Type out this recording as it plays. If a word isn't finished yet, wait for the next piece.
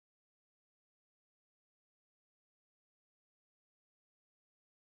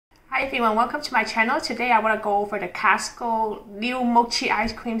Hi everyone, welcome to my channel. Today I want to go over the Costco new mochi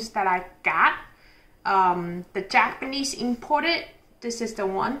ice creams that I got. The Japanese imported, this is the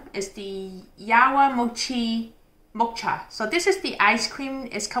one, is the Yawa Mochi Matcha. So this is the ice cream.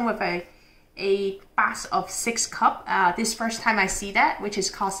 It's come with a box of 6 cups. This first time I see that, which is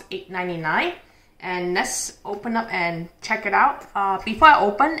cost $8.99. And let's open up and check it out. Before I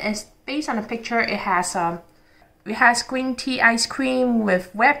open, it's based on the picture. It has green tea ice cream with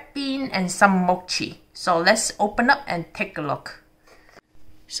red bean and some mochi. So let's open up and take a look.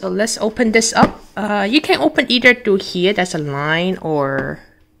 So let's open this up. You can open either through here, there's a line, or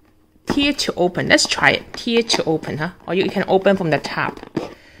here to open. Let's try it. Here to open, huh? Or you can open from the top.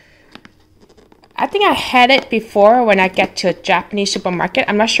 I think I had it before when I get to a Japanese supermarket.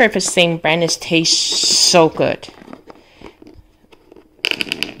 I'm not sure if it's the same brand. It tastes so good.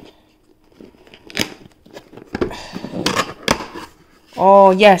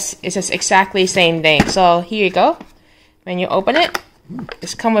 Oh yes, it's just exactly the same thing. So here you go. When you open it,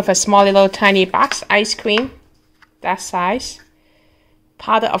 it's come with a small little tiny box. Ice cream, that size.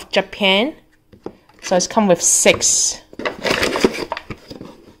 Powder of Japan. So it's come with 6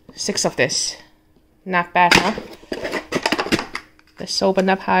 of this. Not bad, huh? Let's open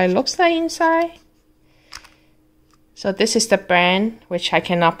up how it looks like inside. So this is the brand, which I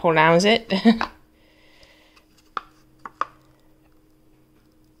cannot pronounce it.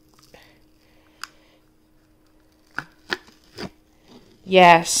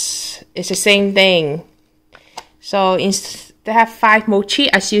 Yes, it's the same thing. So they have 5 mochi,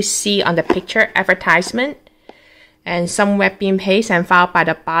 as you see on the picture advertisement, and some red bean paste, and followed by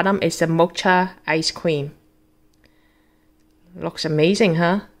the bottom is the mocha ice cream. Looks amazing,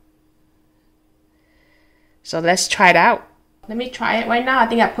 huh? So let's try it out. Let me try it right now. I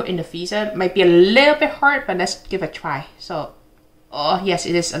think I put it in the freezer. Might be a little bit hard, but let's give it a try. So, oh yes,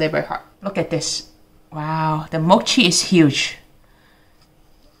 it is a little bit hard. Look at this. Wow, the mochi is huge.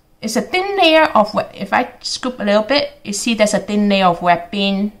 It's a thin layer of, if I scoop a little bit, you see there's a thin layer of red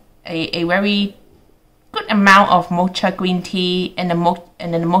bean, a very good amount of mocha green tea, and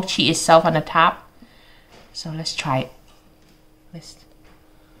then the mochi itself on the top. So let's try it.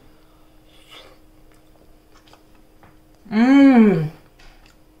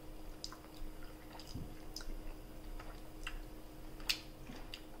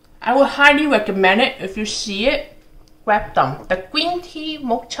 I would highly recommend it. If you see it, grab them. The green tea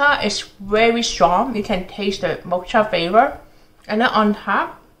mocha is very strong. You can taste the mocha flavor. And then on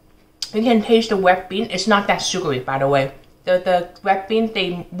top, you can taste the red bean. It's not that sugary, by the way. The red bean,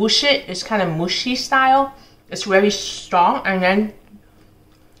 they mush it. It's kind of mushy style. It's very strong. And then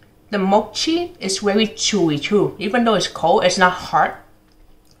the mochi is very chewy too. Even though it's cold, it's not hard.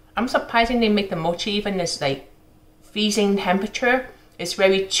 I'm surprised they make the mochi even it's like freezing temperature. It's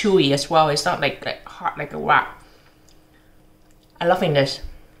very chewy as well. It's not like hard like a rock. I'm loving this.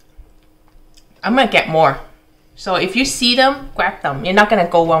 I'm gonna get more. So if you see them, grab them. You're not gonna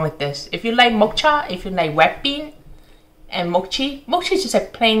go wrong with this. If you like mocha, if you like red bean and mochi is just a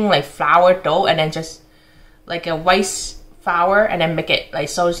plain like flour dough and then just like a rice flour and then make it like,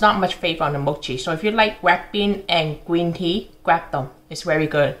 so it's not much flavor on the mochi. So if you like red bean and green tea, grab them. It's very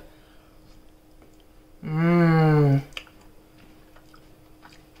good.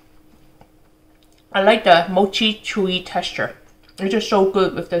 I like the mochi chewy texture. It's just so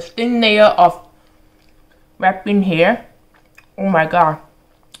good with this thin layer of red bean here. Oh my god.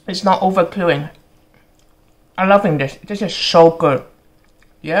 It's not overcooling. I'm loving this. This is so good.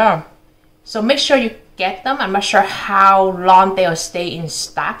 Yeah. So make sure you get them. I'm not sure how long they'll stay in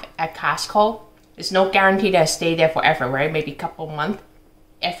stock at Costco. There's no guarantee they'll stay there forever, right? Maybe a couple months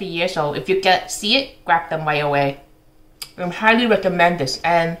every year. So if you see it, grab them right away. I highly recommend this.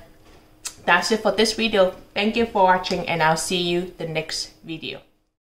 And that's it for this video. Thank you for watching, and I'll see you the next video.